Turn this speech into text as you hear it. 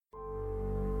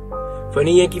For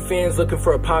any Yankee fans looking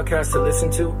for a podcast to listen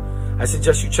to, I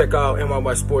suggest you check out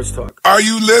NYY Sports Talk. Are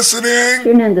you listening?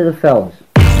 Tune into the fellas.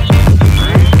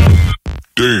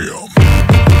 Damn.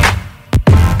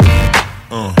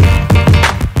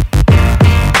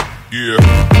 Yeah.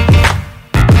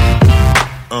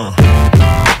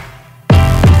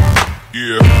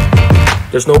 Yeah.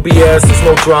 There's no BS, there's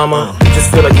no drama. You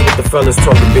just feel like you're with the fellas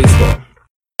talking baseball.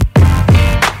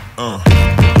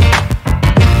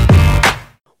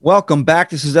 Welcome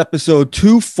back. This is episode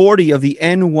 240 of the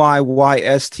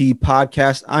NYYST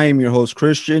podcast. I am your host,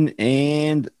 Christian,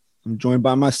 and I'm joined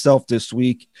by myself this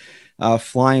week,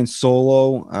 flying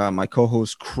solo. My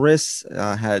co-host, Chris,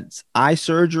 had eye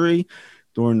surgery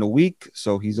during the week,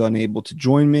 so he's unable to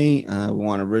join me. We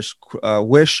want to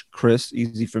wish Chris,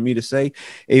 easy for me to say,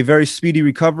 a very speedy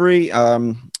recovery.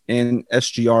 And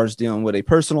SGR is dealing with a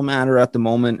personal matter at the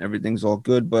moment. Everything's all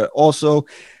good, but also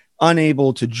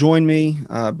unable to join me,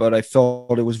 but I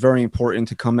felt it was very important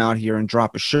to come out here and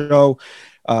drop a show.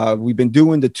 We've been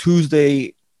doing the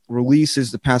Tuesday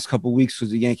releases the past couple of weeks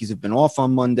because the Yankees have been off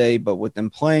on Monday, but with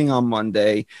them playing on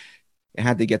Monday, I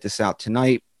had to get this out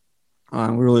tonight.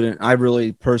 I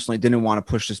really personally didn't want to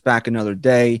push this back another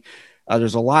day.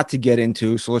 There's a lot to get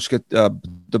into, so let's get the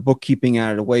bookkeeping out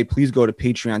of the way. Please go to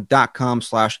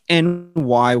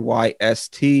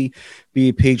patreon.com/NYYST. Be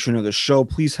a patron of the show.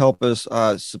 Please help us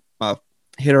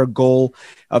hit our goal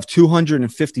of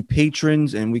 250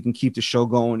 patrons, and we can keep the show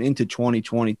going into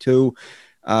 2022.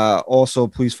 Also,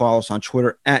 please follow us on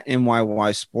Twitter at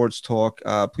NYY Sports Talk.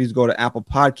 Please go to Apple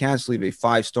Podcasts, leave a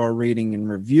 5-star rating and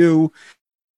review.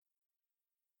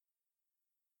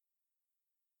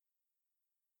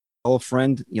 Tell a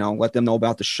friend, let them know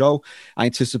about the show. I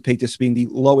anticipate this being the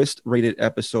lowest rated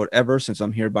episode ever since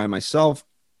I'm here by myself.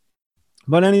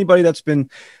 But anybody that's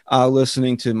been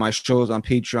listening to my shows on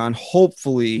Patreon,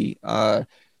 hopefully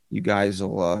you guys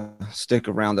will stick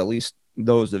around. At least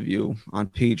those of you on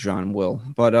Patreon will.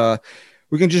 But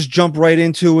we can just jump right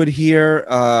into it here.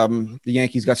 The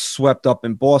Yankees got swept up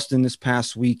in Boston this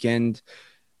past weekend.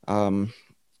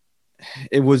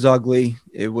 It was ugly.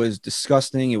 It was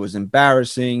disgusting. It was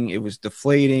embarrassing. It was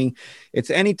deflating. It's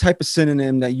any type of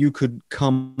synonym that you could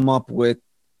come up with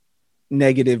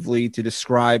negatively to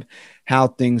describe how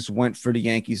things went for the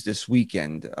Yankees this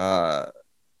weekend.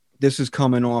 This is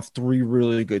coming off 3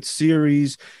 really good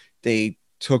series. They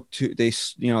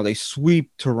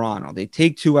sweep Toronto. They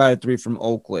take 2 out of 3 from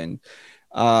Oakland.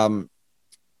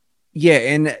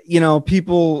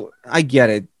 People, I get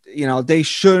it. They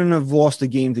shouldn't have lost the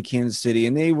game to Kansas City,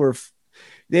 and they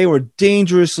were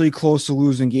dangerously close to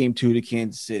losing game 2 to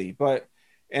Kansas City.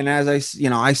 And as I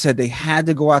said, they had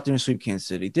to go out there and sweep Kansas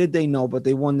City. Did they? No, but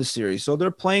they won the series. So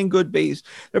they're playing good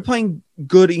They're playing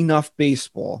good enough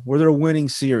baseball where they're winning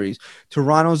series.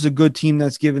 Toronto's a good team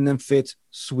that's giving them fits.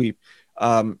 Sweep.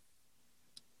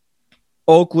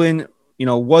 Oakland,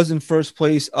 was in first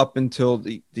place up until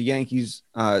the Yankees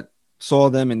saw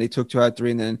them and they took 2 out of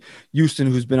 3, and then Houston,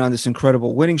 who's been on this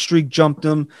incredible winning streak, jumped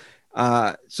them.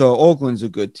 So Oakland's a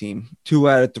good team, 2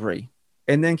 out of 3,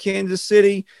 and then Kansas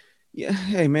City. Yeah,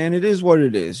 hey man, it is what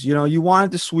it is. You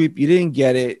wanted to sweep, you didn't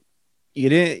get it. You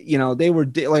didn't. They were,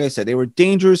 like I said, they were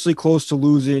dangerously close to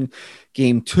losing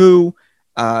game 2.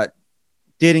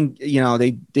 Didn't.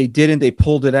 They didn't. They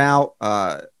pulled it out.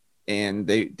 And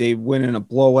they win in a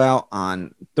blowout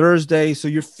on Thursday. So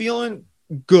you're feeling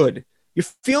good. You're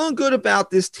feeling good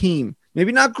about this team.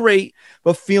 Maybe not great,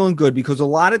 but feeling good because a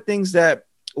lot of things that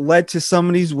led to some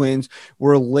of these wins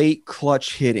were late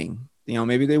clutch hitting.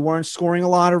 Maybe they weren't scoring a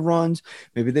lot of runs.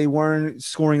 Maybe they weren't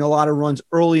scoring a lot of runs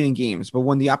early in games. But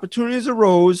when the opportunities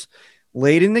arose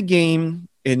late in the game,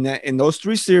 in those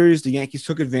 3 series, the Yankees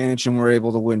took advantage and were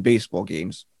able to win baseball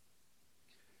games.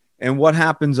 And what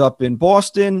happens up in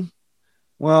Boston?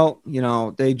 Well,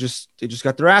 they just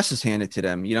got their asses handed to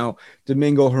them.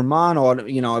 Domingo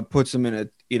Germán, it puts them in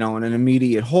in an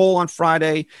immediate hole on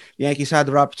Friday. The Yankees had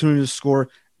their opportunity to score.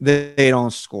 They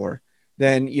don't score.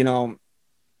 Then,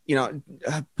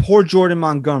 poor Jordan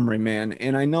Montgomery, man.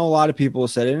 And I know a lot of people have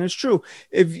said it, and it's true.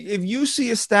 If you see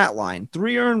a stat line,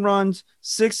 3 earned runs,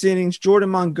 6 innings,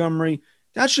 Jordan Montgomery,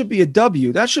 that should be a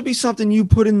W. That should be something you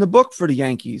put in the book for the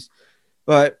Yankees.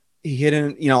 But he hit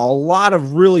a lot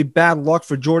of really bad luck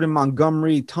for Jordan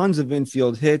Montgomery, tons of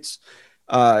infield hits.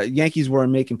 Yankees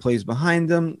weren't making plays behind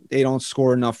them. They don't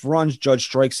score enough runs. Judge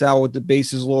strikes out with the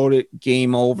bases loaded.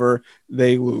 Game over.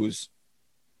 They lose.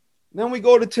 Then we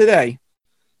go to today.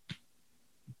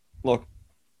 Look,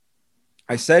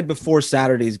 I said before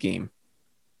Saturday's game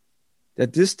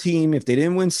that this team, if they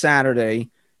didn't win Saturday,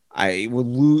 I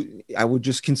would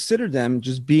just consider them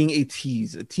just being a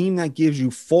tease, a team that gives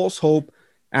you false hope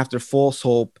after false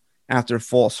hope after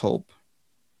false hope,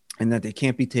 and that they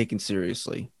can't be taken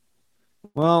seriously.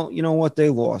 Well, you know what? They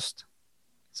lost.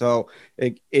 So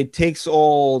it takes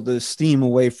all the steam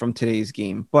away from today's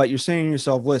game. But you're saying to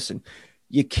yourself, listen,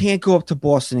 you can't go up to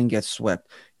Boston and get swept.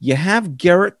 You have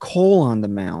Garrett Cole on the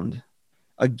mound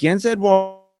against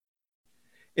Eduardo,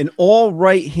 an all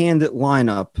right-handed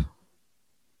lineup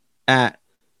at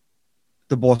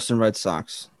the Boston Red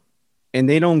Sox. And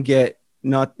they don't get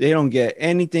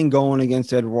anything going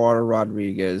against Eduardo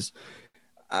Rodriguez.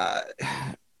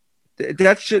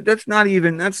 That's not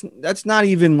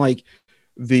even like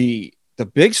the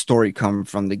big story coming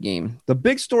from the game. The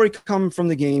big story coming from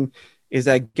the game is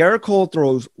that Garrett Cole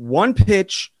throws one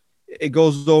pitch, it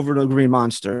goes over to Green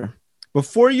Monster.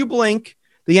 Before you blink,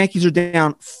 the Yankees are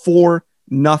down 4-0.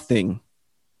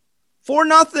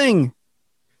 4-0.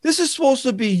 This is supposed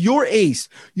to be your ace,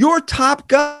 your top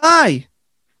guy.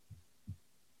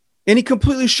 And he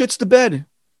completely shits the bed.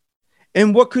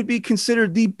 And what could be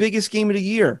considered the biggest game of the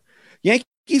year.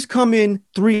 Yankees come in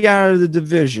 3 out of the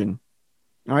division.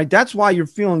 All right, that's why you're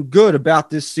feeling good about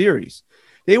this series.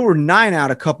 They were 9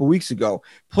 out a couple weeks ago.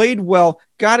 Played well,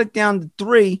 got it down to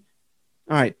 3.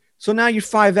 All right, so now you're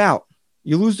 5 out.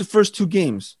 You lose the first 2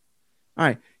 games. All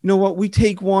right, you know what? We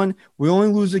take one. We only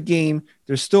lose a game.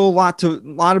 There's still a lot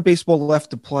of baseball left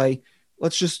to play.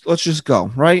 Let's just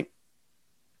go, right?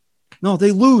 No,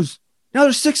 they lose. Now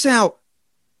they're 6 out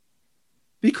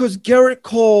because Garrett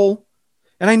Cole.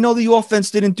 And I know the offense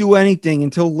didn't do anything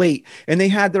until late, and they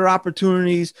had their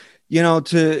opportunities, to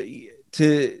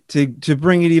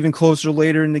bring it even closer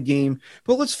later in the game.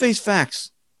 But let's face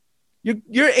facts.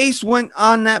 Your ace went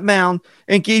on that mound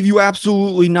and gave you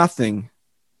absolutely nothing.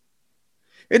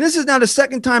 And this is now the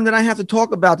second time that I have to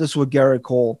talk about this with Garrett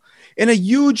Cole in a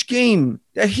huge game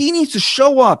that he needs to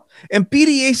show up and be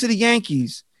the ace of the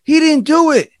Yankees. He didn't do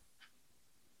it.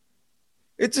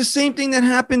 It's the same thing that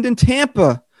happened in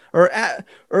Tampa.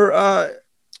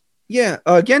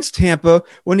 Against Tampa,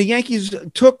 when the Yankees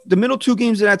took the middle 2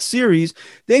 games of that series,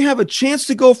 they have a chance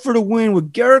to go for the win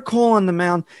with Garrett Cole on the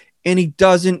mound, and he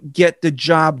doesn't get the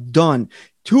job done.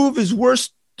 2 of his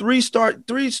worst 3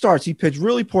 starts, he pitched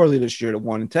really poorly this year. The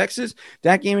one in Texas,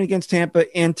 that game against Tampa,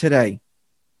 and today.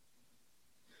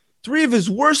 2 of his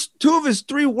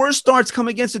 3 worst starts come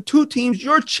against the 2 teams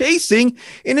you're chasing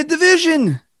in a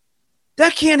division.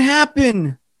 That can't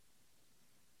happen.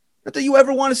 Not that you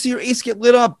ever want to see your ace get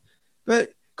lit up,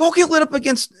 but go get lit up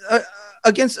against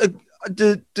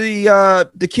the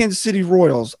Kansas City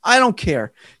Royals. I don't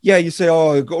care. Yeah, you say,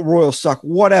 oh, Royals suck.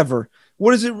 Whatever.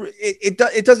 What is it?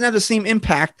 It doesn't have the same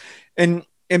impact and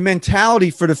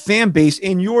mentality for the fan base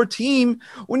in your team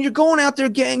when you're going out there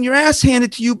getting your ass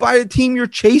handed to you by the team you're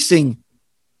chasing.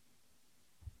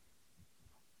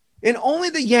 And only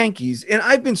the Yankees, and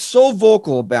I've been so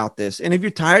vocal about this, and if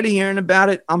you're tired of hearing about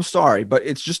it, I'm sorry, but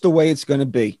it's just the way it's going to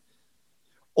be.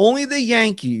 Only the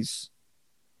Yankees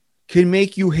can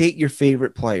make you hate your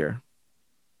favorite player.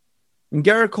 And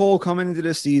Garrett Cole coming into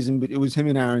this season, but it was him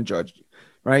and Aaron Judge,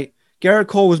 right? Garrett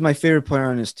Cole was my favorite player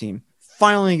on this team.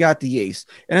 Finally got the ace.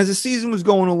 And as the season was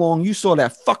going along, you saw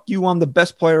that fuck you, I'm the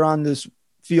best player on this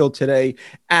field today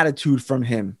attitude from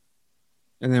him.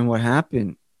 And then what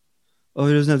happened? Oh,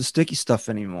 he doesn't have the sticky stuff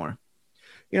anymore.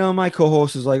 My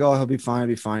co-host is like, oh, he'll be fine,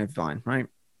 right? And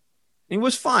he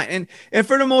was fine. And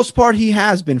for the most part, he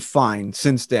has been fine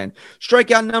since then.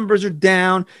 Strikeout numbers are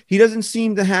down. He doesn't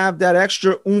seem to have that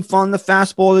extra oomph on the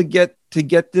fastball to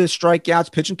get the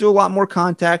strikeouts, pitching to a lot more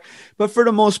contact. But for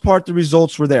the most part, the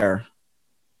results were there.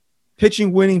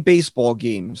 Pitching winning baseball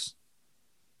games.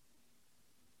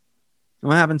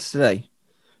 What happens today?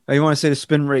 You want to say the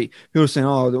spin rate? People are saying,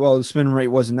 oh, well, the spin rate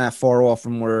wasn't that far off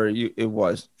from where it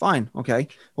was. Fine. Okay.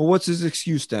 Well, what's his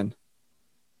excuse then?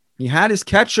 He had his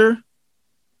catcher.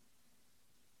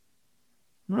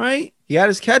 Right? He had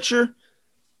his catcher.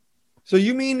 So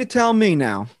you mean to tell me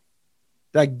now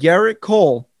that Garrett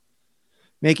Cole,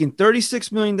 making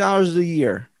 $36 million a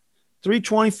year,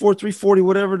 324, 340,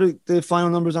 whatever the final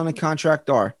numbers on the contract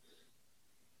are,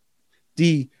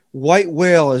 the white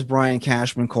whale, as Brian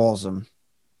Cashman calls him,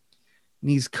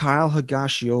 needs Kyle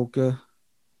Higashioka.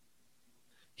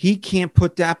 He can't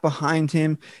put that behind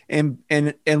him and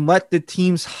let the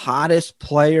team's hottest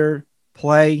player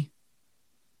play.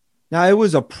 Now, it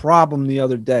was a problem the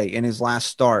other day in his last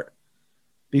start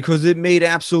because it made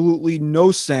absolutely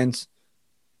no sense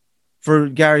for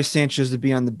Gary Sanchez to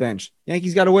be on the bench.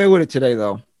 Yankees got away with it today,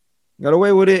 though. Got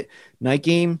away with it. Night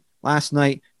game last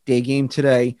night, day game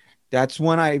today. That's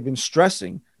when I've been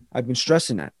stressing.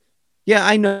 That. Yeah,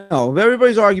 I know.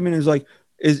 Everybody's argument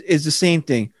is the same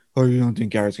thing. Oh, you don't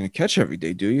think Garrett's going to catch every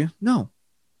day, do you? No.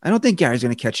 I don't think Gary's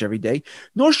going to catch every day,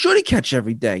 nor should he catch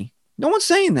every day. No one's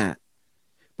saying that.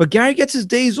 But Gary gets his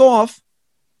days off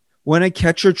when a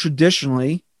catcher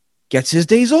traditionally gets his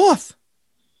days off.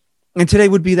 And today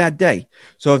would be that day.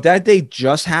 So if that day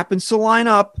just happens to line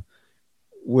up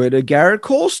with a Garrett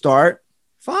Cole start,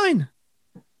 fine.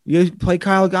 You play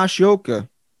Kyle Higashioka.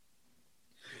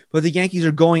 But the Yankees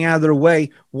are going out of their way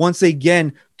once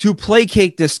again to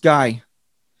placate this guy.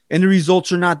 And the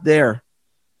results are not there.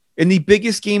 In the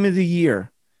biggest game of the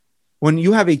year, when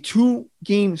you have a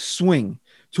 2-game swing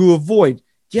to avoid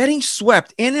getting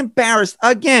swept and embarrassed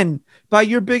again by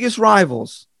your biggest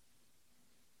rivals,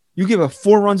 you give up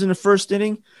 4 runs in the first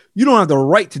inning, you don't have the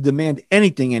right to demand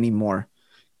anything anymore.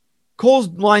 Cole's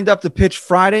lined up to pitch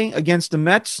Friday against the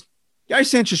Mets. Gary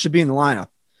Sanchez should be in the lineup.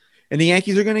 And the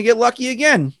Yankees are going to get lucky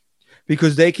again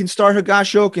because they can start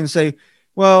Higashioka and say,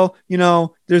 well,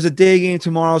 there's a day game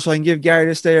tomorrow, so I can give Gary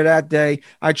this day or that day.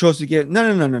 I chose to give.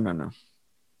 No.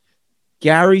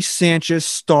 Gary Sanchez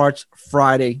starts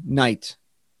Friday night.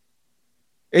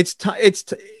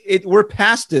 We're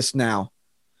past this now.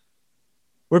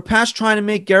 We're past trying to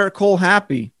make Garrett Cole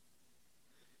happy.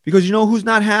 Because you know who's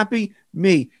not happy?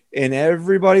 Me and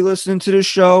everybody listening to this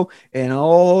show and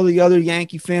all the other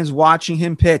Yankee fans watching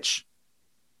him pitch.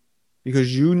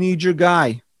 Because you need your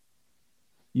guy.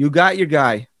 You got your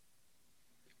guy.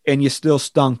 And you still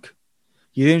stunk.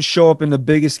 You didn't show up in the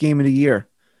biggest game of the year.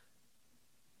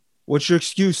 What's your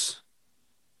excuse?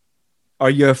 Are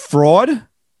you a fraud?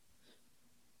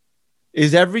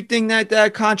 Is everything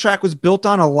that contract was built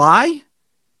on a lie?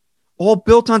 All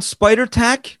built on spider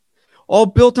tack? All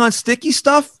built on sticky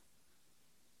stuff?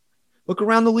 Look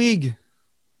around the league.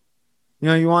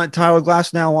 Tyler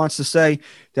Glass now wants to say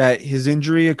that his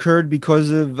injury occurred because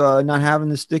of not having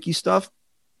the sticky stuff.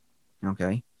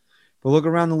 Okay. But look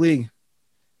around the league.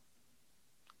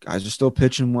 Guys are still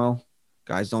pitching well.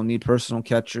 Guys don't need personal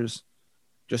catchers.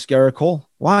 Just Garrett Cole.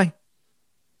 Why?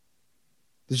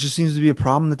 This just seems to be a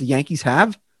problem that the Yankees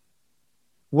have.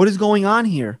 What is going on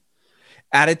here?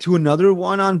 Added to another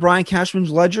one on Brian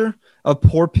Cashman's ledger of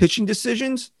poor pitching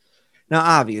decisions. Now,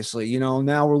 obviously,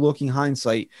 now we're looking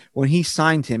hindsight. When he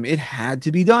signed him, it had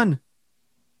to be done.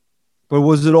 But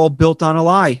was it all built on a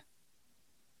lie?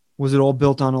 Was it all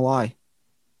built on a lie?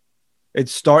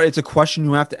 It's a question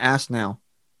you have to ask now.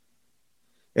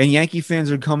 And Yankee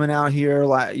fans are coming out here,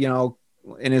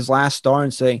 in his last start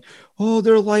and saying, oh,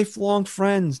 they're lifelong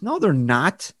friends. No, they're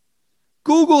not.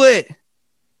 Google it.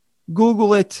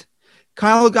 Google it.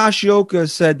 Kyle Higashioka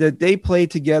said that they played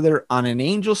together on an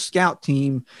Angel Scout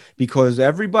team because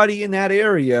everybody in that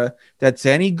area that's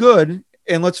any good,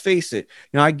 and let's face it,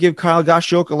 I give Kyle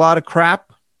Higashioka a lot of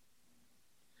crap,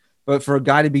 but for a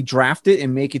guy to be drafted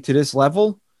and make it to this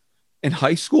level in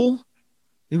high school,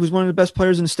 he was one of the best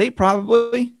players in the state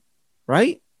probably,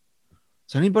 right?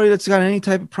 So anybody that's got any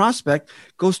type of prospect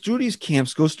goes through these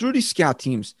camps, goes through these scout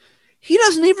teams. He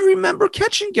doesn't even remember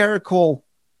catching Garrett Cole.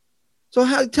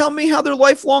 So tell me how they're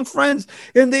lifelong friends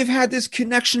and they've had this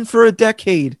connection for a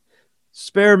decade.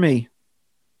 Spare me.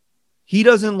 He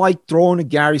doesn't like throwing to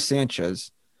Gary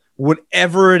Sanchez.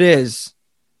 Whatever it is,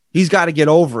 he's got to get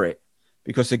over it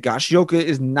because Higashioka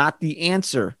is not the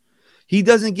answer. He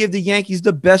doesn't give the Yankees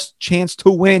the best chance to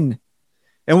win.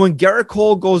 And when Garrett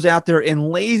Cole goes out there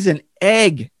and lays an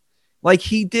egg like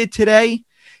he did today,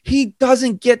 he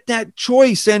doesn't get that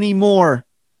choice anymore.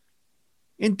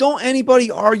 And don't anybody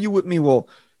argue with me, well,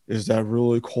 is that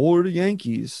really Cole or the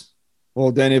Yankees?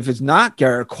 Well, then if it's not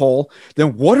Garrett Cole,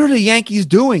 then what are the Yankees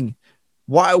doing?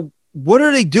 Why? What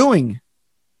are they doing?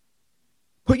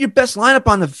 Put your best lineup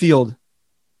on the field.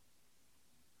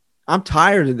 I'm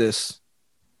tired of this.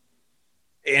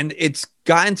 And it's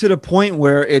gotten to the point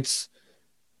where it's,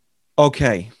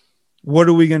 okay, what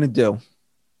are we going to do?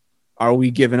 Are we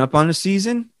giving up on the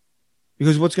season?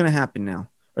 Because what's going to happen now?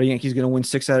 Are the Yankees going to win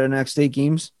 6 out of the next 8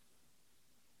 games?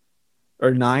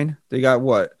 Or 9? They got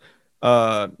what?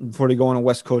 Before they go on a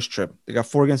West Coast trip. They got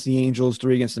 4 against the Angels,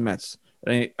 3 against the Mets.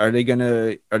 Are they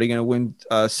gonna win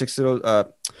 6 of those?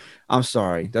 I'm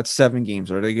sorry, that's 7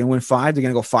 games. Are they gonna win 5? They're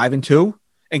gonna go 5-2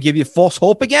 and give you false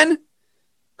hope again?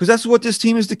 Because that's what this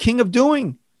team is the king of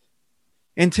doing.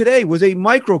 And today was a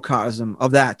microcosm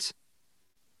of that.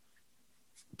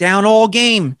 Down all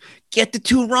game, get the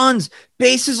 2 runs,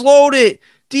 bases loaded,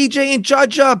 DJ and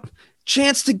Judge up,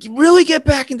 chance to really get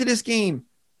back into this game.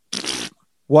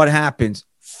 What happens?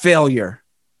 Failure.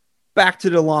 Back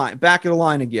of the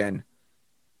line again.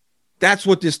 That's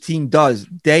what this team does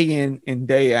day in and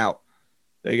day out.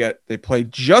 They play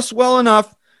just well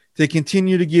enough to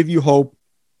continue to give you hope.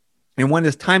 And when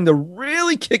it's time to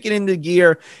really kick it into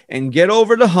gear and get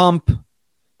over the hump,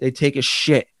 they take a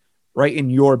shit right in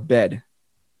your bed,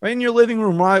 right in your living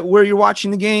room, right where you're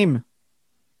watching the game.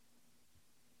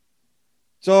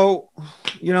 So,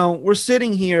 we're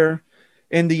sitting here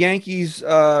and the Yankees,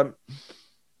 let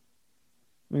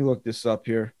me look this up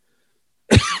here.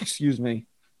 Excuse me.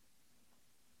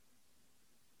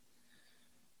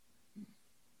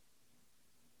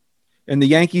 And the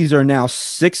Yankees are now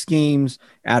 6 games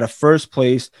out of first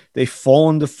place. They've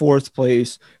fallen to 4th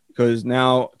place because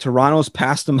now Toronto's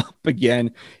passed them up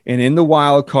again. And in the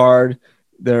wild card,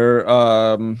 they're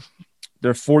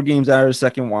 4 games out of the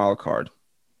second wild card.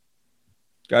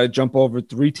 Got to jump over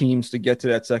 3 teams to get to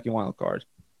that second wild card.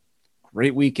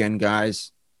 Great weekend,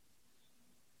 guys.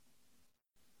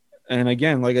 And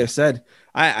again, like I said,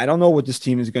 I don't know what this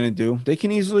team is going to do. They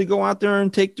can easily go out there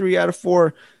and take 3 out of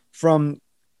 4 from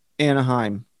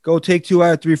Anaheim. Go take 2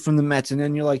 out of 3 from the Mets. And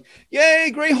then you're like,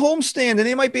 yay, great homestand. And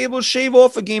they might be able to shave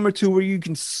off a game or 2 where you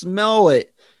can smell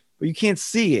it, but you can't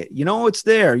see it. It's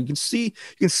there. You can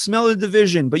smell the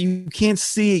division, but you can't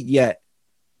see it yet.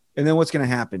 And then what's going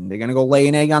to happen? They're going to go lay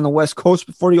an egg on the West Coast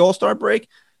before the All-Star break?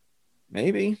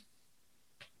 Maybe.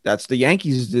 That's the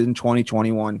Yankees did in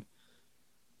 2021.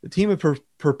 The team of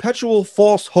perpetual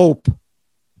false hope.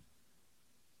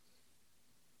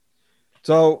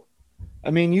 So,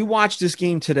 you watch this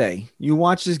game today. You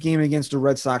watch this game against the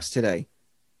Red Sox today.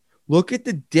 Look at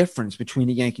the difference between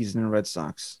the Yankees and the Red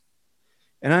Sox.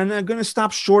 And I'm not going to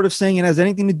stop short of saying it has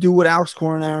anything to do with Alex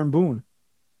Cora and Aaron Boone.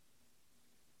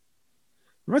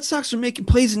 The Red Sox are making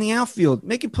plays in the outfield,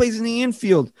 making plays in the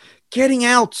infield, getting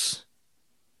outs.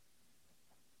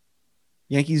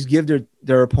 Yankees give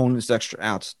their opponents extra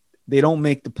outs. They don't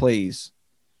make the plays.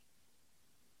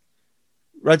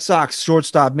 Red Sox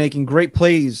shortstop making great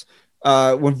plays.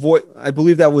 When Voit, I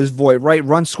believe that was Voit, right?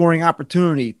 Run scoring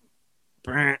opportunity.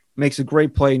 Makes a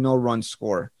great play, no run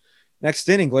score. Next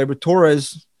inning, Gleyber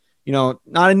Torres, not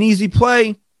an easy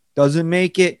play, doesn't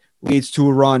make it, leads to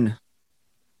a run.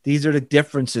 These are the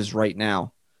differences right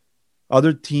now.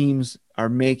 Other teams are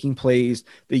making plays.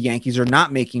 The Yankees are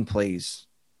not making plays.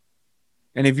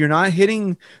 And if you're not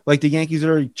hitting like the Yankees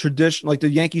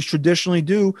traditionally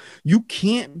do, you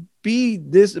can't be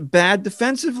this bad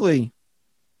defensively.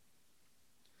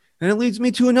 And it leads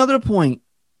me to another point.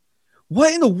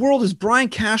 What in the world is Brian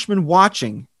Cashman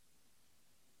watching?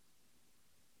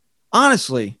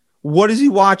 Honestly, what is he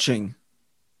watching?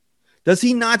 Does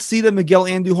he not see that Miguel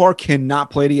Andujar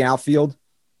cannot play the outfield?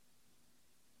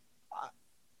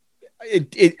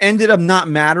 It ended up not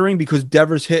mattering because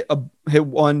Devers hit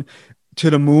one to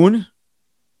the moon.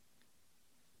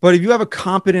 But if you have a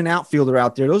competent outfielder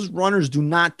out there, those runners do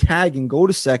not tag and go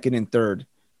to second and third.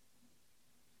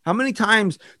 How many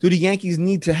times do the Yankees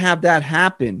need to have that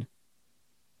happen?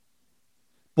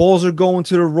 Balls are going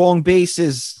to the wrong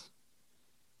bases.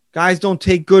 Guys don't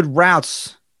take good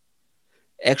routes.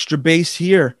 Extra base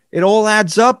here. It all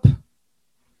adds up.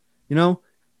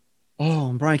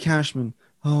 Oh, Brian Cashman.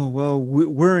 Oh, well,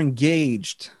 we're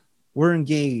engaged. We're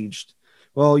engaged.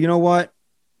 Well, you know what?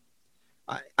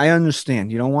 I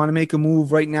understand. You don't want to make a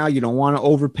move right now. You don't want to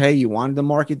overpay. You wanted the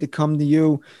market to come to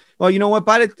you. Well, you know what?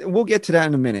 We'll get to that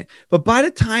in a minute. But by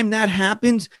the time that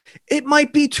happens, it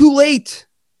might be too late.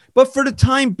 But for the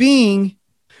time being,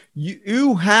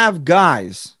 you have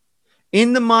guys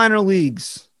in the minor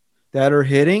leagues that are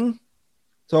hitting.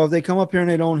 So if they come up here and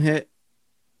they don't hit,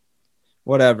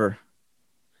 whatever.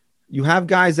 You have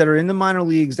guys that are in the minor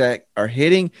leagues that are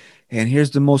hitting. And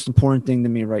here's the most important thing to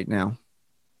me right now.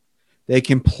 They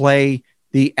can play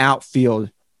the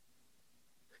outfield.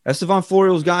 Estevan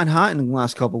Florial's gotten hot in the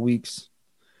last couple of weeks.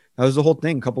 That was the whole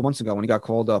thing a couple months ago when he got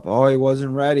called up. Oh, he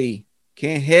wasn't ready.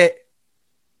 Can't hit.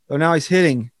 So now he's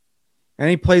hitting. And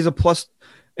he plays a plus,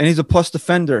 and he's a plus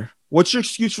defender. What's your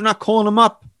excuse for not calling him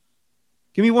up?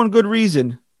 Give me one good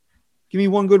reason. Give me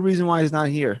one good reason why he's not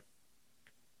here.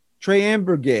 Trey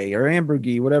Ambergay or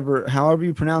Ambergy, whatever, however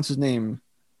you pronounce his name.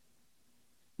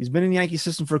 He's been in the Yankee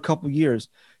system for a couple of years.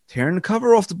 Tearing the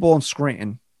cover off the ball in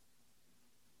Scranton.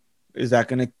 Is that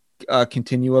going to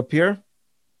continue up here?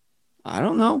 I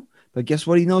don't know. But guess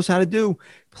what he knows how to do?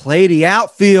 Play the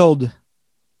outfield.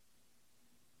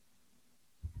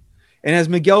 And has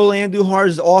Miguel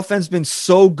Andujar's offense been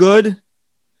so good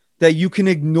that you can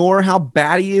ignore how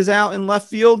bad he is out in left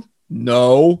field?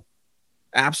 No,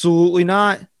 absolutely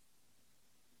not.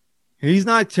 He's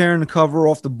not tearing the cover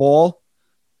off the ball.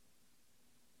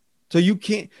 So you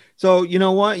can't. So you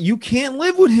know what? You can't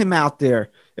live with him out there.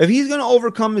 If he's going to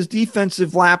overcome his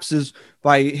defensive lapses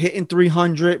by hitting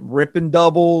 300, ripping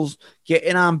doubles,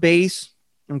 getting on base,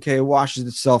 okay, it washes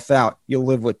itself out. You'll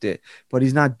live with it. But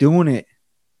he's not doing it.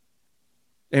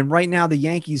 And right now, the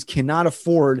Yankees cannot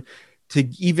afford to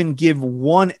even give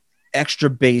one extra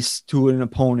base to an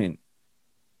opponent.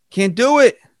 Can't do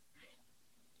it.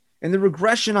 And the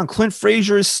regression on Clint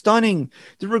Frazier is stunning.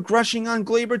 The regression on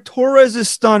Gleyber Torres is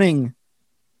stunning.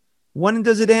 When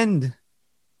does it end?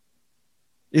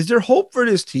 Is there hope for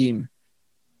this team?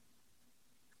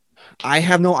 I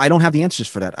don't have the answers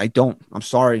for that. I don't. I'm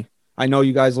sorry. I know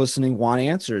you guys listening want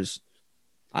answers.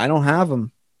 I don't have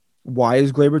them. Why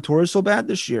is Gleyber Torres so bad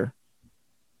this year?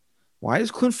 Why is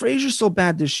Clint Frazier so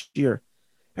bad this year?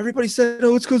 Everybody said,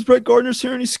 it's because Brett Gardner's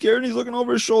here and he's scared and he's looking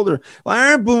over his shoulder. Well,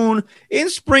 Aaron Boone in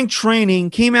spring training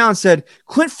came out and said,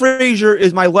 Clint Frazier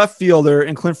is my left fielder.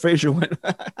 And Clint Frazier went,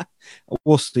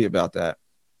 we'll see about that.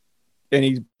 And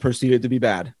he proceeded to be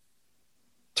bad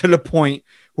to the point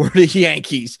where the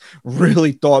Yankees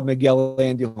really thought Miguel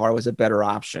Andujar was a better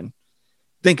option.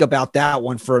 Think about that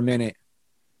one for a minute.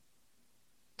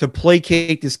 To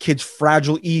placate this kid's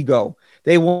fragile ego,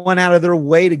 they went out of their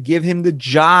way to give him the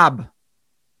job.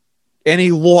 And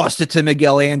he lost it to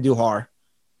Miguel Andujar.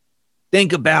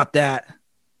 Think about that.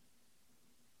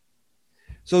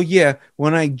 So, yeah,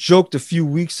 when I joked a few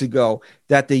weeks ago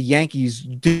that the Yankees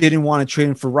didn't want to trade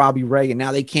him for Robbie Ray and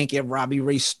now they can't get Robbie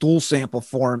Ray's stool sample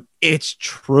for him, it's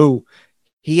true.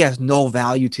 He has no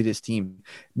value to this team.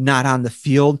 Not on the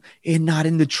field and not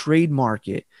in the trade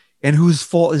market. And whose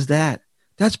fault is that?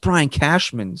 That's Brian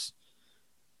Cashman's.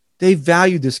 They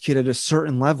valued this kid at a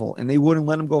certain level and they wouldn't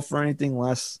let him go for anything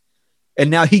less. And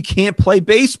now he can't play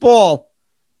baseball.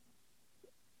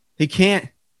 He can't.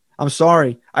 I'm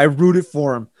sorry. I rooted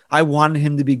for him. I wanted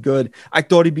him to be good. I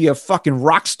thought he'd be a fucking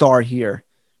rock star here.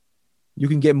 You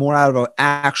can get more out of an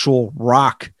actual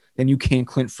rock than you can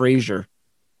Clint Frazier.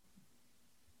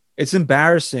 It's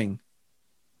embarrassing.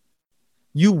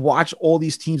 You watch all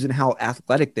these teams and how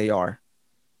athletic they are.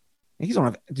 Do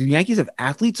the Yankees have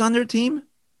athletes on their team?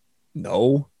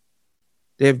 No.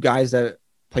 They have guys that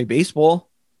play baseball.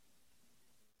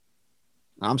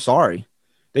 I'm sorry.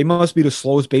 They must be the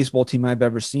slowest baseball team I've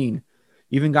ever seen.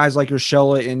 Even guys like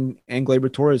Urshela and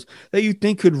Gleyber Torres that you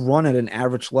think could run at an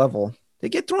average level, they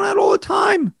get thrown out all the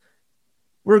time.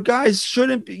 Where guys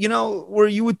shouldn't, where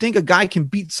you would think a guy can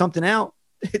beat something out.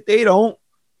 They don't.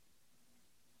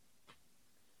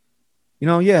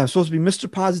 I'm supposed to be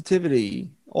Mr. Positivity.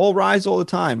 All rise all the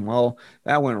time. Well,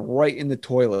 that went right in the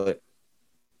toilet.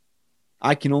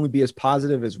 I can only be as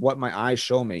positive as what my eyes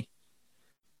show me.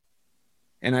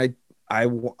 And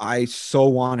I so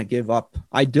want to give up.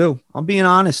 I do. I'm being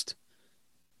honest.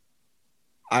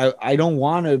 I don't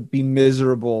want to be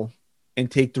miserable and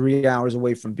take 3 hours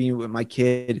away from being with my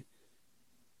kid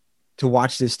to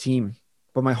watch this team.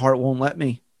 But my heart won't let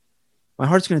me. My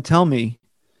heart's going to tell me,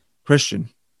 Christian,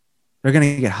 they're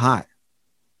going to get hot.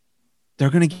 They're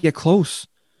going to get close.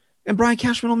 And Brian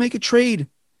Cashman will make a trade.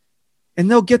 And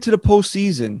they'll get to the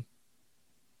postseason.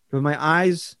 But my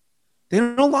eyes, they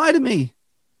don't lie to me.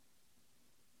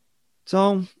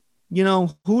 So,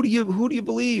 who do you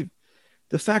believe?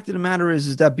 The fact of the matter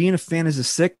is that being a fan is a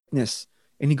sickness,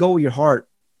 and you go with your heart.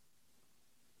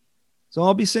 So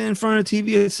I'll be sitting in front of the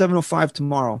TV at 7:05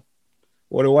 tomorrow.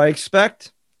 What do I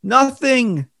expect?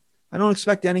 Nothing. I don't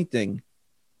expect anything.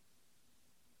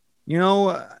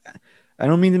 I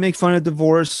don't mean to make fun of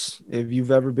divorce. If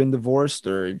you've ever been divorced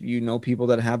or if you know people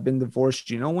that have been divorced,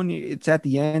 when it's at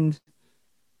the end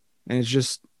and you're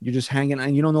just hanging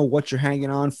on, you don't know what you're hanging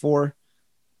on for.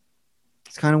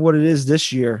 It's kind of what it is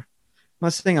this year. I'm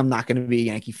not saying I'm not going to be a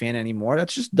Yankee fan anymore.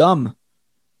 That's just dumb.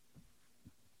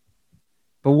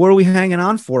 But what are we hanging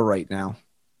on for right now?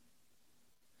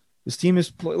 This team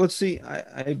is, let's see,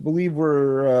 I believe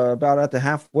we're about at the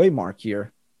halfway mark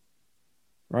here,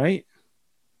 right?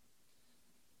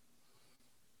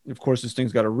 Of course, this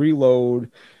thing's got to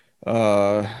reload.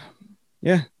 The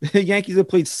Yankees have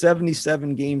played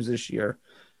 77 games this year.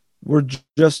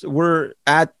 We're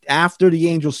at after the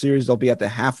Angel series, they'll be at the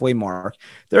halfway mark.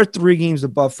 They're 3 games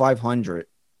above 500.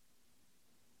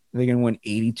 They're going to win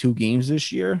 82 games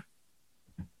this year.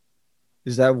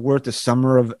 Is that worth the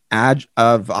summer of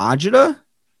Ajita?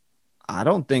 I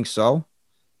don't think so.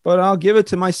 But I'll give it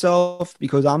to myself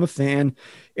because I'm a fan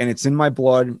and it's in my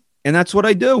blood. And that's what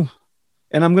I do.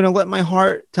 And I'm going to let my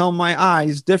heart tell my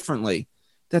eyes differently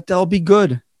that they'll be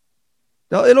good.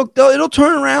 It'll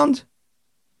turn around.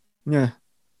 Yeah,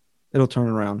 it'll turn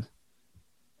around.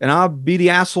 And I'll be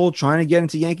the asshole trying to get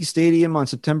into Yankee Stadium on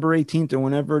September 18th or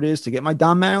whenever it is to get my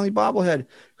Don Mattingly bobblehead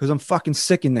because I'm fucking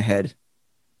sick in the head.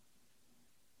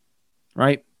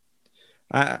 Right?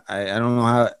 I don't know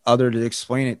how other to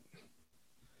explain it.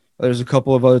 There's a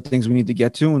couple of other things we need to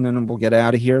get to, and then we'll get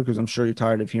out of here because I'm sure you're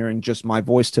tired of hearing just my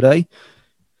voice today.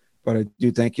 But I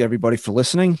do thank everybody for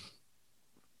listening.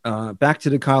 back to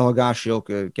the Kyle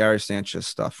Higashioka, Gary Sanchez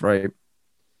stuff, right?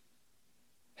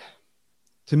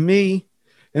 To me,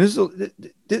 and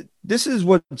this is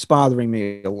what's bothering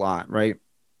me a lot, right?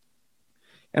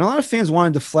 And a lot of fans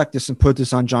want to deflect this and put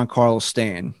this on Giancarlo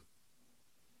Stanton.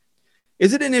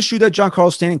 Is it an issue that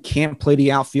Giancarlo Stanton can't play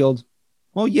the outfield?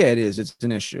 Well, yeah, it is. It's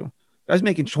an issue. Guy's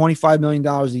making $25 million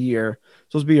a year,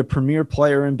 supposed to be a premier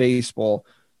player in baseball,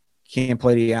 can't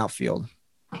play the outfield.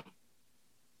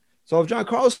 So if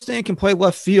Giancarlo Stanton can play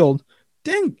left field,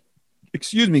 then,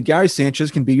 Gary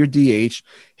Sanchez can be your DH.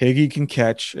 Higgy can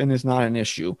catch, and it's not an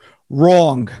issue.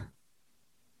 Wrong.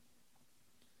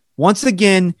 Once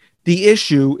again, the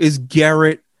issue is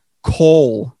Gerrit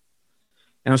Cole.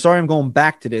 And I'm sorry I'm going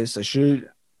back to this. I should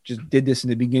just did this in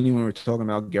the beginning when we were talking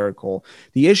about Gerrit Cole.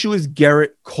 The issue is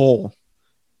Gerrit Cole,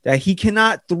 that he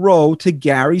cannot throw to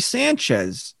Gary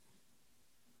Sanchez.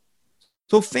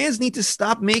 So fans need to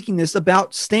stop making this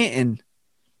about Stanton.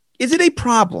 Is it a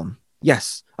problem?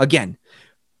 Yes. Again,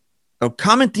 a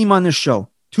common theme on this show.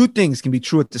 Two things can be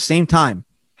true at the same time.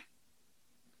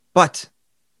 But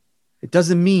it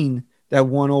doesn't mean that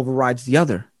one overrides the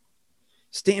other.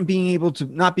 Stanton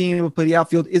not being able to play the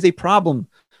outfield is a problem.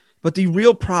 But the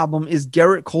real problem is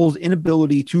Gerrit Cole's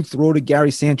inability to throw to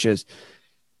Gary Sanchez.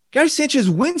 Gary Sanchez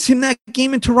wins him that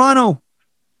game in Toronto.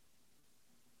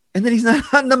 And then he's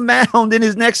not on the mound in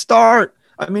his next start.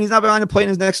 I mean, he's not behind the plate in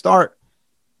his next start.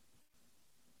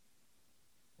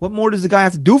 What more does the guy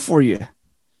have to do for you?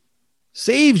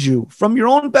 Saves you from your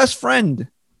own best friend.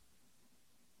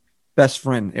 Best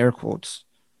friend, air quotes.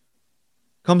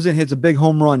 Comes in, hits a big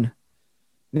home run.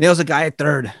 Nails a guy at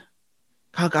third.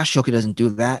 Kyle Higashioka doesn't do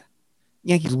that.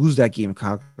 Yankees lose that game if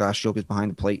Kyle Higashioka is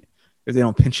behind the plate if they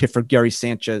don't pinch hit for Gary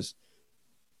Sanchez.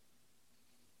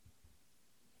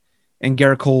 And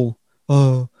Gerrit Cole,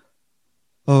 go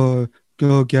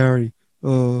Gary.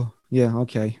 Yeah,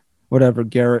 okay. Whatever,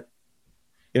 Garrett.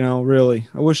 You know, really,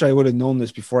 I wish I would have known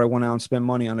this before I went out and spent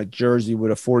money on a jersey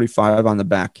with a 45 on the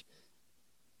back.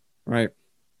 Right.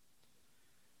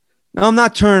 Now, I'm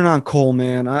not turning on Cole,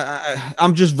 man.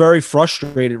 I'm just very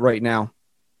frustrated right now,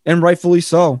 and rightfully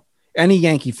so. Any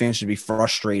Yankee fan should be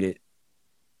frustrated.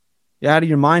 You're out of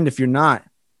your mind if you're not.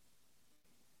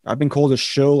 I've been called a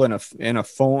shill and a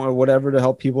phone or whatever the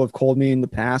hell people have called me in the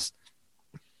past.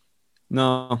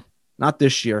 No, not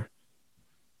this year.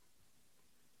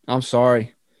 I'm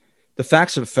sorry. The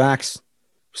facts are the facts.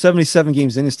 77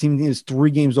 games in, his team is 3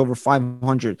 games over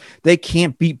 500. They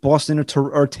can't beat Boston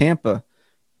or Tampa.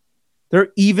 They're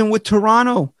even with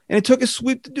Toronto, and it took a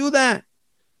sweep to do that.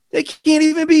 They can't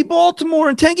even beat Baltimore.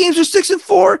 In 10 games, they're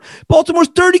 6-4. Baltimore's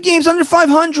 30 games under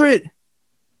 500.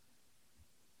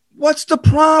 What's the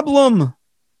problem?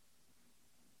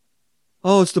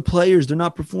 Oh, it's the players. They're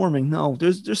not performing. No,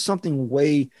 there's something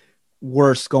way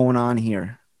worse going on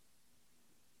here.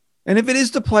 And if it is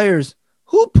the players,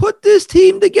 who put this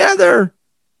team together?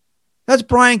 That's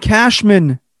Brian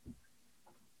Cashman.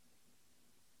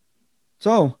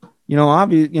 So,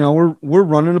 we're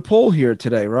running a poll here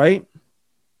today, right?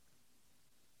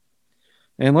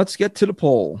 And let's get to the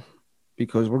poll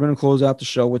because we're going to close out the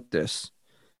show with this.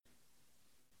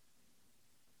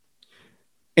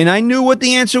 And I knew what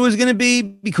the answer was going to be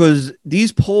because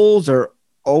these polls are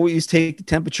always take the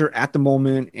temperature at the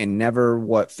moment and never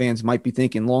what fans might be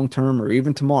thinking long-term or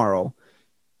even tomorrow,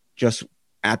 just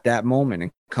at that moment.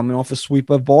 And coming off a sweep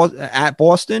of at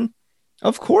Boston,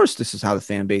 of course, this is how the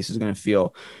fan base is going to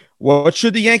feel. What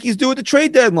should the Yankees do at the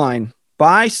trade deadline?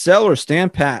 Buy, sell, or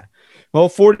stand pat? Well,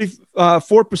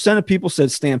 44% of people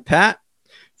said stand pat.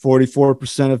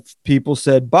 44% of people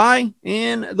said buy.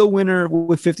 And the winner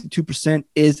with 52%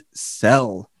 is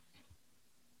sell.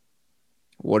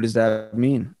 What does that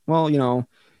mean? Well,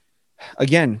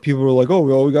 again, people were like, oh,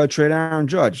 we got to trade Aaron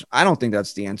Judge. I don't think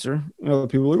that's the answer.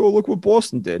 People are like, oh, look what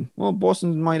Boston did. Well,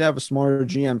 Boston might have a smarter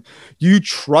GM. Do you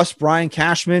trust Brian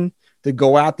Cashman to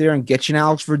go out there and get you an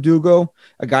Alex Verdugo,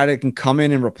 a guy that can come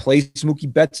in and replace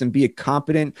Mookie Betts and be a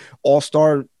competent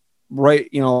all-star, right?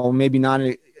 Maybe not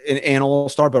an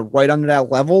all-star, but right under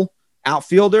that level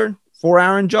outfielder for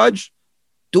Aaron Judge?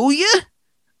 Do you?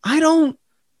 I don't.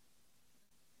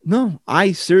 No,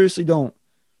 I seriously don't.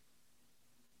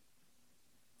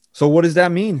 So what does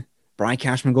that mean? Brian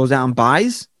Cashman goes out and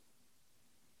buys,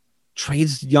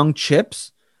 trades young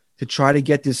chips to try to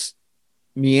get this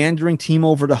meandering team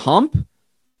over the hump?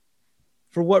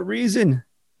 For what reason?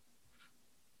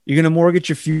 You're going to mortgage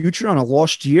your future on a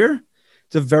lost year?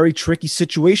 It's a very tricky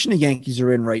situation the Yankees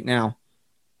are in right now.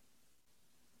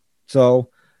 So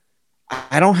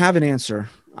I don't have an answer.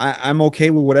 I'm okay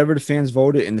with whatever the fans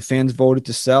voted, and the fans voted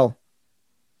to sell.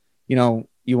 You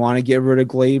want to get rid of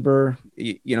Glaber.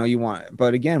 you want,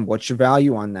 but again, what's your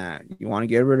value on that? You want to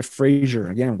get rid of Frazier.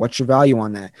 Again, what's your value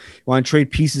on that? You want to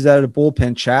trade pieces out of the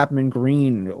bullpen, Chapman,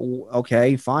 Green.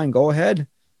 Okay, fine. Go ahead.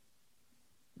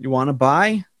 You want to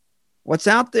buy? What's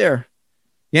out there?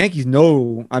 Yankees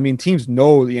know. I mean, teams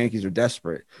know the Yankees are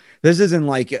desperate. This isn't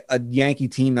like a Yankee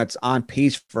team that's on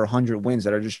pace for 100 wins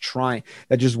that are just trying,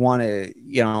 that just want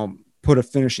to, put a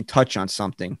finishing touch on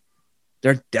something.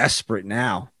 They're desperate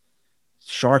now.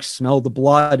 Sharks smell the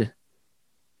blood.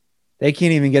 They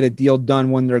can't even get a deal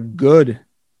done when they're good.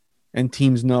 And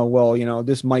teams know, well,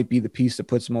 this might be the piece that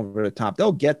puts them over the top.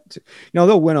 They'll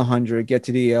they'll win 100, get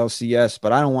to the LCS,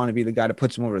 but I don't want to be the guy that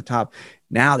puts them over the top.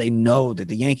 Now they know that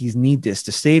the Yankees need this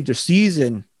to save their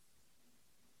season.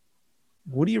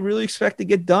 What do you really expect to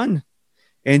get done?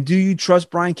 And do you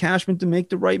trust Brian Cashman to make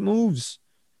the right moves?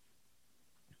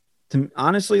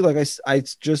 Honestly, like I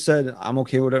just said, I'm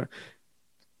okay with it.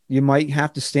 You might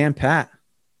have to stand pat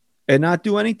and not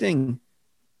do anything.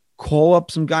 Call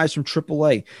up some guys from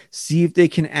AAA. See if they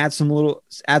can add some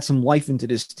life into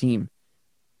this team.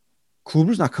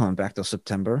 Kluber's not coming back till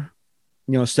September.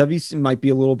 Sevy might be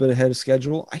a little bit ahead of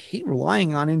schedule. I hate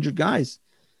relying on injured guys,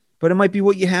 but it might be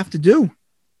what you have to do.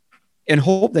 And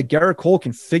hope that Garrett Cole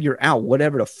can figure out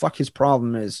whatever the fuck his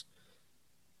problem is.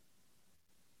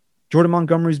 Jordan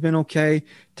Montgomery's been okay.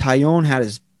 Taillon had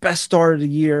his best start of the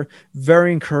year.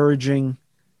 Very encouraging.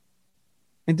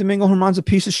 And Domingo Germán's a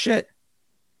piece of shit.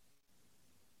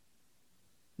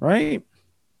 Right?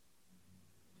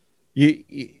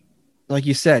 Like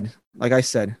I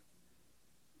said,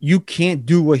 you can't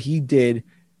do what he did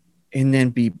and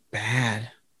then be bad.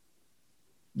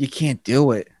 You can't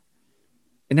do it.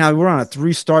 And now we're on a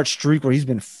 3-start streak where he's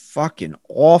been fucking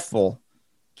awful.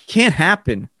 Can't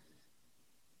happen.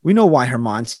 We know why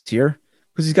Germán's here.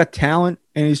 Because he's got talent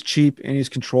and he's cheap and he's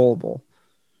controllable.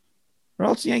 Or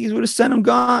else the Yankees would have sent him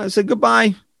gone and said,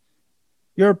 goodbye.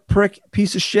 You're a prick,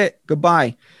 piece of shit.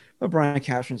 Goodbye. But Brian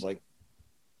Cashman's like,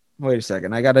 wait a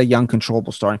second. I got a young,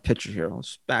 controllable starting pitcher here.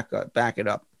 Let's back it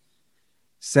up.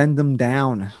 Send him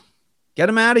down. Get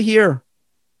him out of here.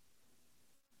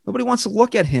 Nobody wants to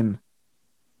look at him.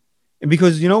 And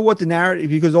because you know what the narrative,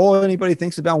 because all anybody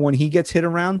thinks about when he gets hit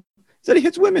around is that he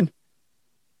hits women.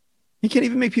 He can't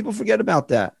even make people forget about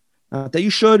that. Not that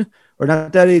you should, or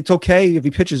not that it's okay if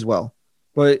he pitches well.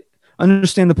 But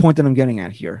understand the point that I'm getting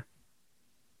at here.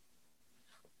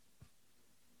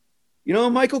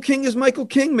 Michael King is Michael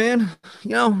King, man.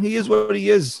 He is what he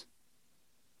is.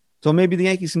 So maybe the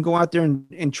Yankees can go out there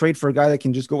and trade for a guy that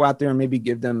can just go out there and maybe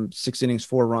give them 6 innings,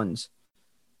 4 runs.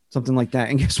 Something like that.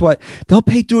 And guess what? They'll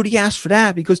pay through the ass for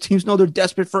that because teams know they're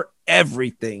desperate for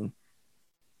everything.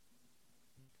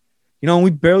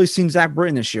 We barely seen Zach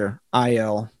Britton this year.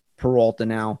 IL. Peralta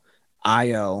now.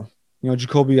 IL.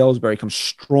 Jacoby Ellsbury comes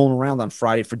strolling around on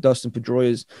Friday for Dustin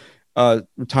Pedroia's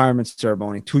retirement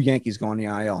ceremony. 2 Yankees going to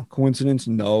the IL. Coincidence?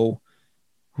 No.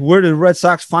 Where did the Red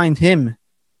Sox find him?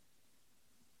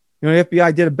 The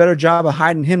FBI did a better job of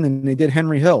hiding him than they did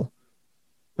Henry Hill.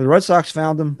 But the Red Sox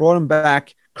found him, brought him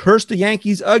back, cursed the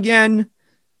Yankees again.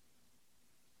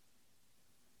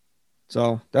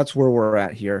 So that's where we're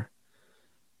at here.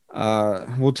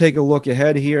 We'll take a look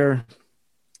ahead here.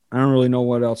 I don't really know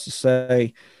what else to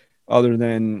say other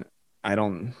than I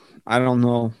don't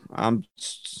know.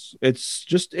 It's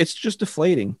just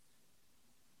deflating.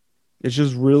 It's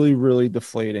just really, really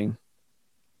deflating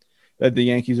that the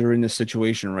Yankees are in this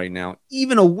situation right now.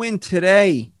 Even a win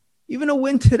today, you're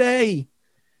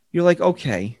like,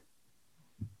 okay,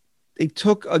 they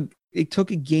took a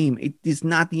game. It is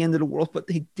not the end of the world, but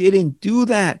they didn't do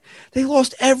that. They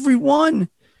lost every one.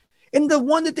 And the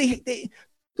one that the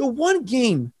one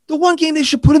game they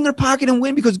should put in their pocket and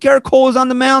win because Garrett Cole is on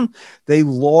the mound, they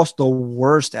lost the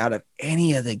worst out of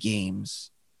any of the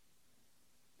games.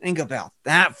 Think about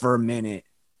that for a minute.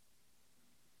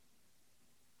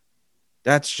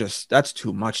 That's just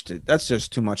too much to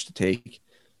take.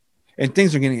 And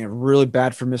things are going to get really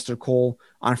bad for Mr. Cole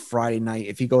on Friday night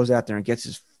if he goes out there and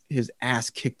gets his ass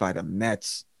kicked by the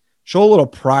Mets. Show a little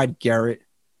pride, Garrett.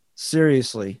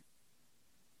 Seriously.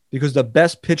 Because the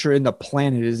best pitcher in the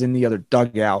planet is in the other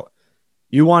dugout.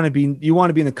 You want to be in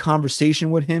the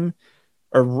conversation with him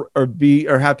or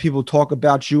have people talk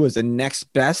about you as the next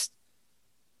best?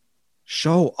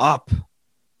 Show up.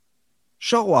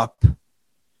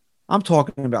 I'm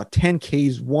talking about 10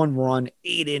 Ks, 1 run,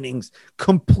 8 innings,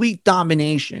 complete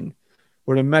domination,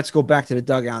 where the Mets go back to the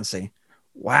dugout and say,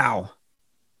 wow,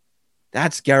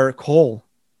 that's Garrett Cole.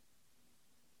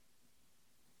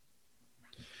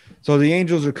 So the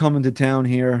Angels are coming to town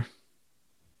here.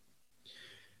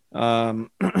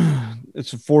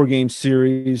 It's a 4-game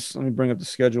series. Let me bring up the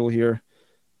schedule here.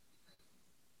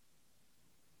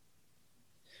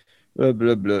 Blah,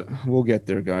 blah, blah. We'll get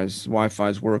there, guys.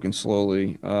 Wi-Fi's working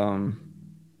slowly.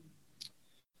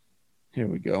 Here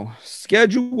we go.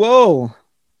 Schedule.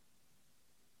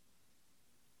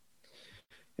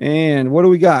 And what do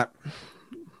we got?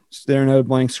 Staring at a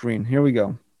blank screen. Here we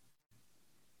go.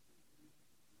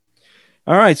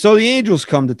 All right, so the Angels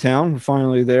come to town. We're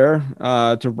finally there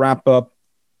to wrap up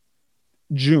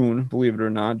June. Believe it or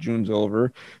not, June's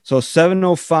over. So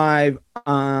 7:05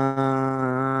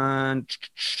 on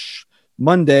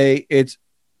Monday. It's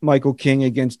Michael King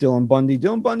against Dylan Bundy.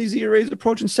 Dylan Bundy's ERA is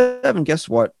approaching 7. Guess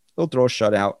what? They'll throw a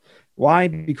shutout. Why?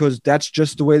 Because that's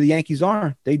just the way the Yankees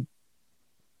are.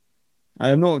 I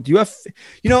have no. Do you have?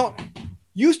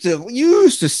 Used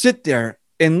to sit there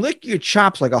and lick your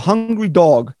chops like a hungry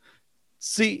dog.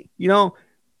 See,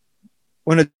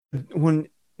 when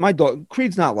my dog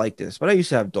Creed's not like this, but I used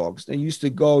to have dogs. They used to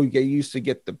go. You used to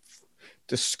get the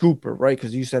scooper, right?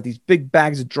 Because you used to have these big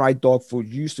bags of dry dog food.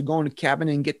 You used to go in the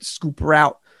cabinet and get the scooper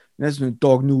out. And that's when the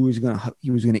dog knew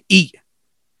he was gonna eat.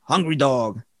 Hungry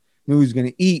dog knew he was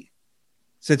gonna eat.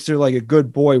 Sits there like a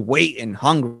good boy, waiting,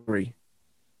 hungry,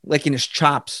 licking his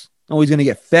chops. Oh, he's gonna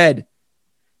get fed.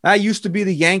 That used to be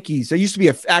the Yankees. That used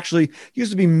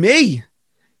to be me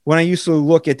when I used to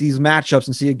look at these matchups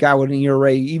and see a guy with an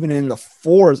ERA even in the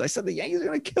 4s. I said the Yankees are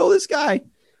going to kill this guy.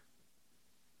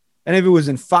 And if it was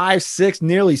in 5, 6,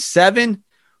 nearly 7,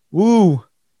 you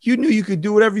knew you could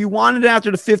do whatever you wanted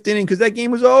after the 5th inning because that game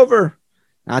was over.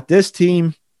 Not this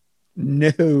team.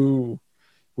 No.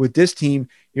 With this team,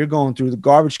 you're going through the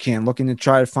garbage can looking to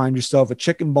try to find yourself a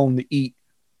chicken bone to eat.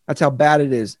 That's how bad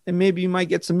it is. And maybe you might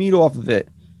get some meat off of it.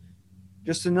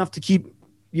 Just enough to keep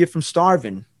you from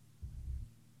starving.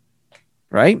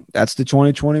 Right? That's the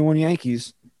 2021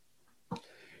 Yankees.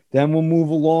 Then we'll move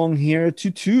along here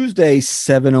to Tuesday,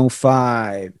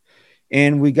 7:05.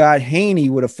 And we got Haney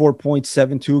with a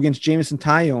 4.72 against Jameson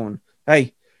Taillon.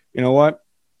 Hey, you know what?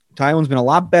 Taillon's been a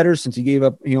lot better since he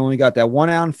only got that 1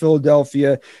 out in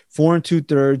Philadelphia, 4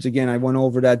 2/3. Again, I went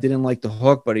over that. Didn't like the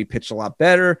hook, but he pitched a lot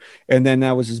better. And then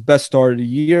that was his best start of the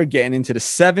year, getting into the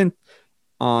 7th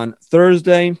on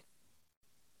Thursday.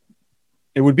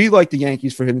 It would be like the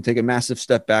Yankees for him to take a massive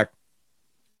step back,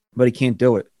 but he can't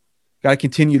do it. Got to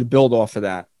continue to build off of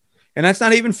that. And that's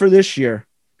not even for this year,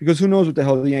 because who knows what the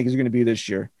hell the Yankees are going to be this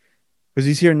year, because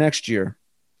he's here next year.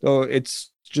 So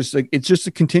it's just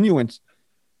a continuance.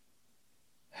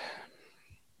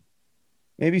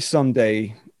 Maybe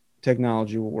someday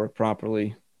technology will work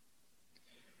properly.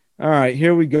 All right,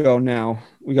 here we go now.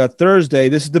 We got Thursday.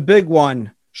 This is the big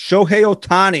one. Shohei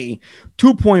Ohtani,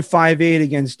 2.58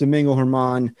 against Domingo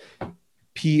Germán,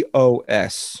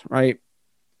 POS, right?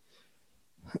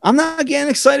 I'm not getting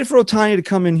excited for Ohtani to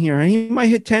come in here. He might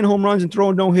hit 10 home runs and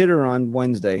throw a no-hitter on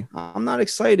Wednesday. I'm not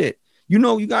excited.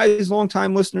 You guys,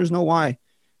 longtime listeners, know why.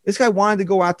 This guy wanted to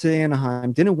go out to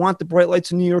Anaheim, didn't want the bright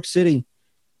lights in New York City,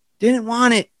 didn't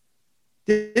want it,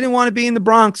 didn't want to be in the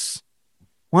Bronx,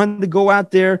 wanted to go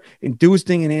out there and do his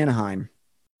thing in Anaheim.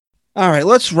 All right,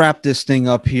 let's wrap this thing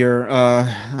up here.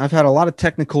 I've had a lot of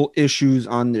technical issues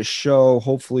on this show.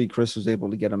 Hopefully, Chris was able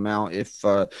to get them out. If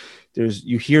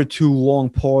you hear 2 long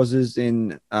pauses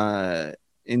in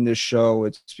this show,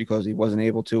 it's because he wasn't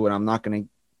able to, and I'm not going to,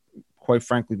 quite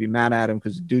frankly, be mad at him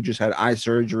because the dude just had eye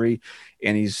surgery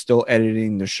and he's still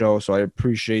editing the show. So I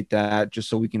appreciate that, just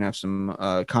so we can have some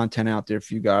content out there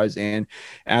for you guys. And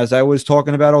as I was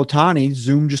talking about Ohtani,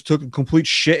 Zoom just took a complete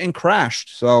shit and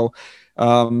crashed. So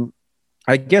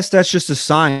I guess that's just a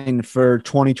sign for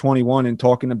 2021 and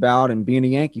talking about and being a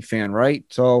Yankee fan, right?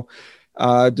 So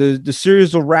the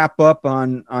series will wrap up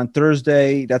on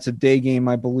Thursday. That's a day game,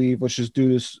 I believe. Let's just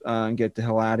do this and get the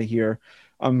hell out of here.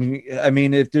 I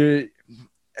mean, if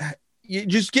you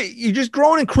just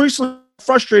growing increasingly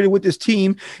frustrated with this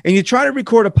team, and you try to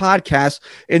record a podcast,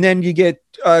 and then you get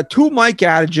 2 mic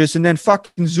outages, and then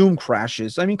fucking Zoom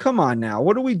crashes. I mean, come on now,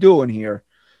 what are we doing here?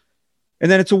 And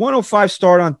then it's a 105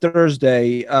 start on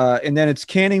Thursday, and then it's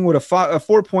Canning with a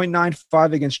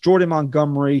 4.95 against Jordan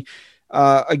Montgomery.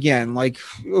 Again, like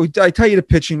I tell you, the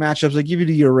pitching matchups, I give you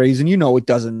the ERAs, and it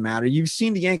doesn't matter. You've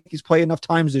seen the Yankees play enough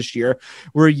times this year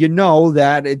where you know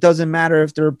that it doesn't matter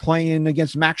if they're playing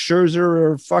against Max Scherzer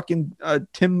or fucking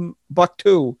Tim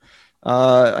Bucktu.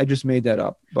 I just made that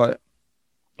up, but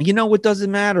it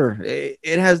doesn't matter.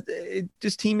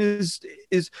 This team is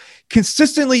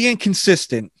consistently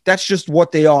inconsistent. That's just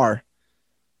what they are.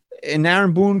 And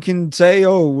Aaron Boone can say,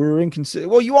 "Oh, we're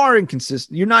inconsistent." Well, you are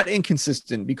inconsistent. You're not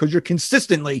inconsistent because you're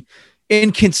consistently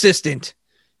inconsistent.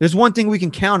 There's one thing we can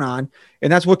count on,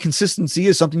 and that's what consistency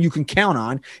is, something you can count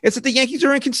on. It's that the Yankees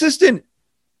are inconsistent.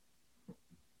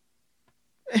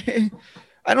 I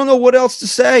don't know what else to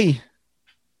say.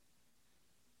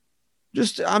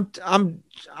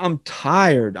 I'm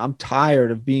tired. I'm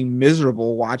tired of being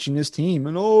miserable watching this team.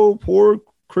 And oh, poor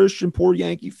Christian, poor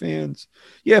Yankee fans.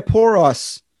 Yeah, poor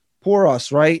us,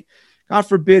 right? God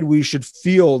forbid we should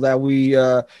feel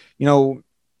that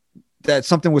that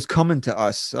something was coming to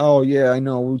us. Oh yeah, I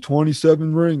know,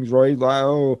 27 rings, right? Like,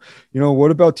 oh, what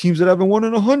about teams that haven't won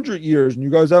in 100 years and you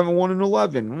guys haven't won in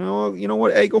 11? You know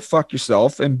what? A, go fuck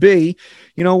yourself. And B,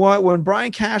 you know what? When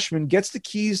Brian Cashman gets the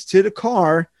keys to the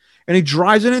car and he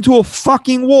drives it into a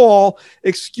fucking wall,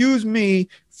 excuse me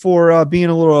for being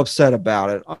a little upset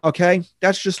about it. Okay,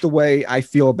 that's just the way I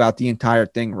feel about the entire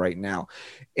thing right now.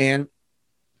 And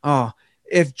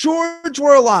if George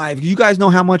were alive, you guys know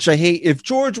how much I hate. If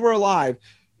George were alive,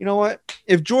 you know what?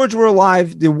 If George were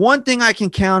alive, the one thing I can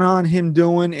count on him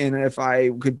doing, and if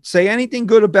I could say anything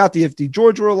good about if the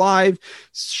George were alive,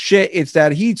 shit, it's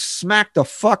that he'd smack the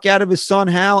fuck out of his son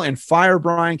Hal and fire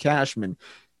Brian Cashman.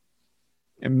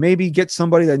 And maybe get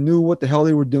somebody that knew what the hell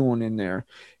they were doing in there.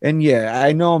 And yeah,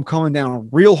 I know I'm coming down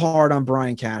real hard on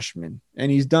Brian Cashman. And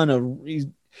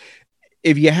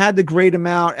if you had to grade him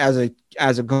out as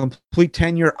a complete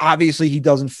tenure, obviously he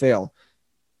doesn't fail.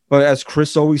 But as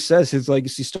Chris always says, his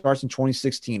legacy starts in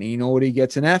 2016. And you know what he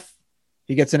gets? An F?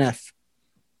 He gets an F.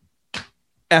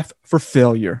 F for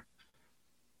failure.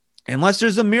 Unless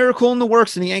there's a miracle in the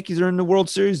works and the Yankees are in the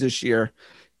World Series this year,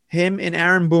 him and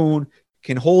Aaron Boone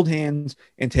can hold hands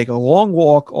and take a long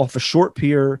walk off a short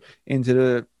pier into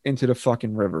the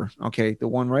fucking river. Okay. The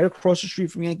one right across the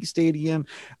street from Yankee Stadium.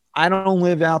 I don't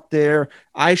live out there.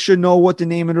 I should know what the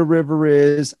name of the river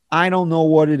is. I don't know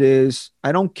what it is.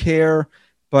 I don't care,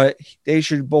 but they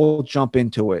should both jump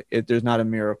into it if there's not a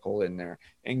miracle in there.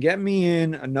 And get me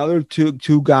in another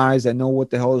two guys that know what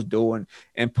the hell is doing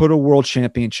and put a world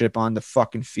championship on the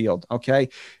fucking field. Okay.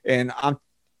 And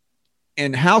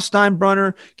Hal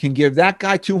Steinbrenner can give that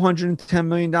guy $210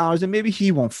 million and maybe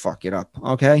he won't fuck it up.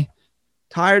 Okay.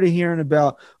 Tired of hearing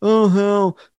about, oh,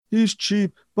 hell, he's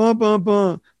cheap. Bum, bum,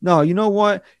 bum. No, you know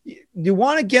what? You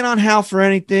want to get on Hal for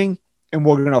anything, and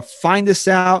we're going to find this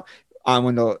out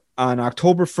on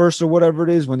October 1st or whatever it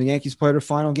is when the Yankees play their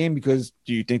final game, because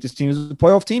do you think this team is a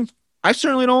playoff team? I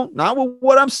certainly don't. Not with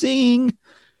what I'm seeing.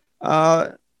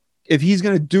 If he's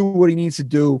going to do what he needs to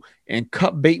do and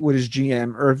cut bait with his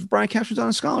GM, or if Brian Cashman's on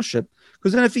a scholarship.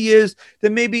 Because then if he is,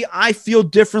 then maybe I feel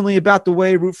differently about the way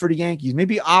I root for the Yankees.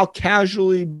 Maybe I'll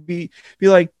casually be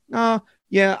like, yeah,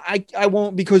 I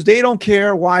won't, because they don't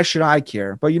care. Why should I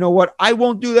care? But you know what? I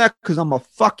won't do that because I'm a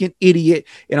fucking idiot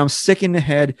and I'm sick in the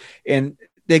head and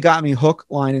they got me hook,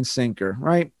 line, and sinker,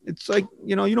 right? It's like,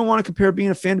 you don't want to compare being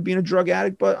a fan to being a drug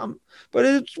addict, but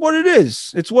it's what it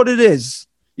is. It's what it is.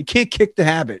 You can't kick the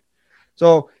habit.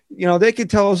 So, they could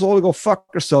tell us all to go fuck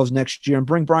ourselves next year and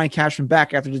bring Brian Cashman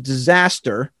back after the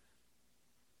disaster,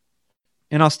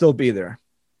 and I'll still be there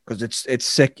because it's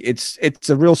sick. It's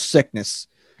a real sickness.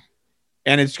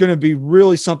 And it's going to be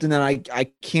really something that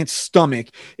I can't stomach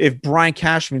if Brian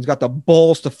Cashman's got the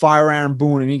balls to fire Aaron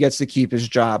Boone and he gets to keep his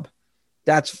job.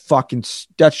 That's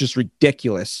just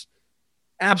ridiculous.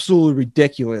 Absolutely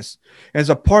ridiculous. And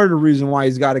it's a part of the reason why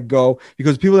he's got to go,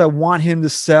 because people that want him to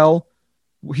sell,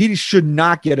 he should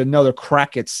not get another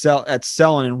crack at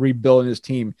selling and rebuilding his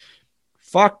team.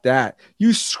 Fuck that.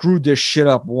 You screwed this shit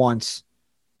up once.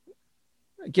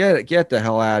 Get the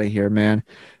hell out of here, man.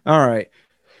 All right.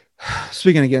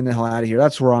 Speaking of getting the hell out of here,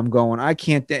 that's where I'm going. I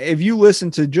can't. If you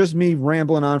listen to just me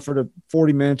rambling on for the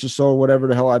 40 minutes or so, or whatever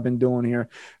the hell I've been doing here,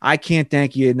 I can't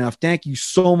thank you enough. Thank you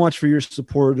so much for your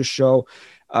support of the show.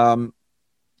 I'm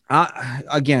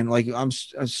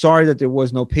sorry that there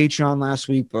was no Patreon last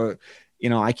week, but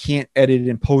I can't edit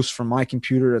and post from my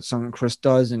computer. That's something Chris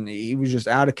does, and he was just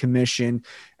out of commission.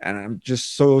 And I'm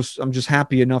just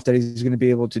happy enough that he's going to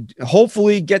be able to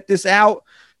hopefully get this out.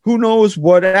 Who knows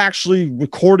what actually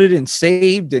recorded and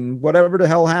saved and whatever the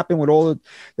hell happened with all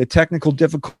the technical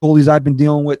difficulties I've been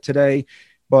dealing with today.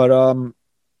 But,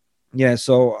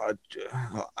 so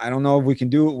I don't know if we can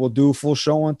do it. We'll do a full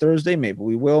show on Thursday. Maybe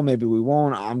we will, maybe we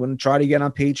won't. I'm going to try to get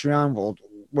on Patreon.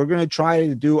 We're going to try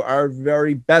to do our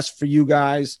very best for you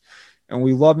guys. And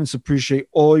we love and appreciate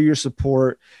all your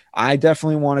support. I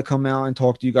definitely want to come out and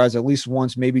talk to you guys at least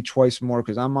once, maybe twice more,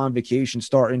 because I'm on vacation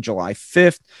starting July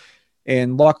 5th.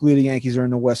 And luckily the Yankees are in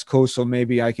the West Coast, so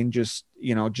maybe I can just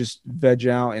veg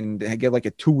out and get like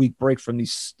a 2-week break from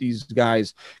these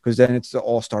guys, because then it's the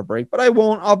All-Star break. But I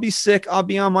won't. I'll be sick. I'll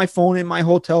be on my phone in my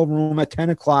hotel room at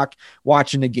 10 o'clock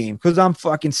watching the game, because I'm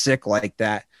fucking sick like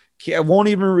that. I won't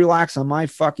even relax on my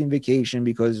fucking vacation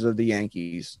because of the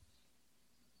Yankees.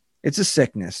 It's a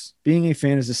sickness. Being a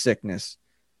fan is a sickness.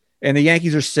 And the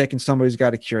Yankees are sick, and somebody's got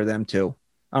to cure them too.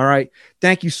 All right.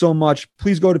 Thank you so much.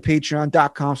 Please go to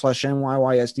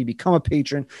patreon.com/NYYSD. Become a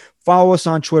patron. Follow us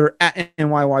on Twitter at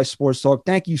NYY Sports Talk.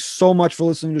 Thank you so much for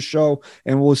listening to the show,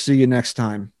 and we'll see you next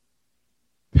time.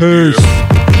 Peace.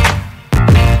 Yeah.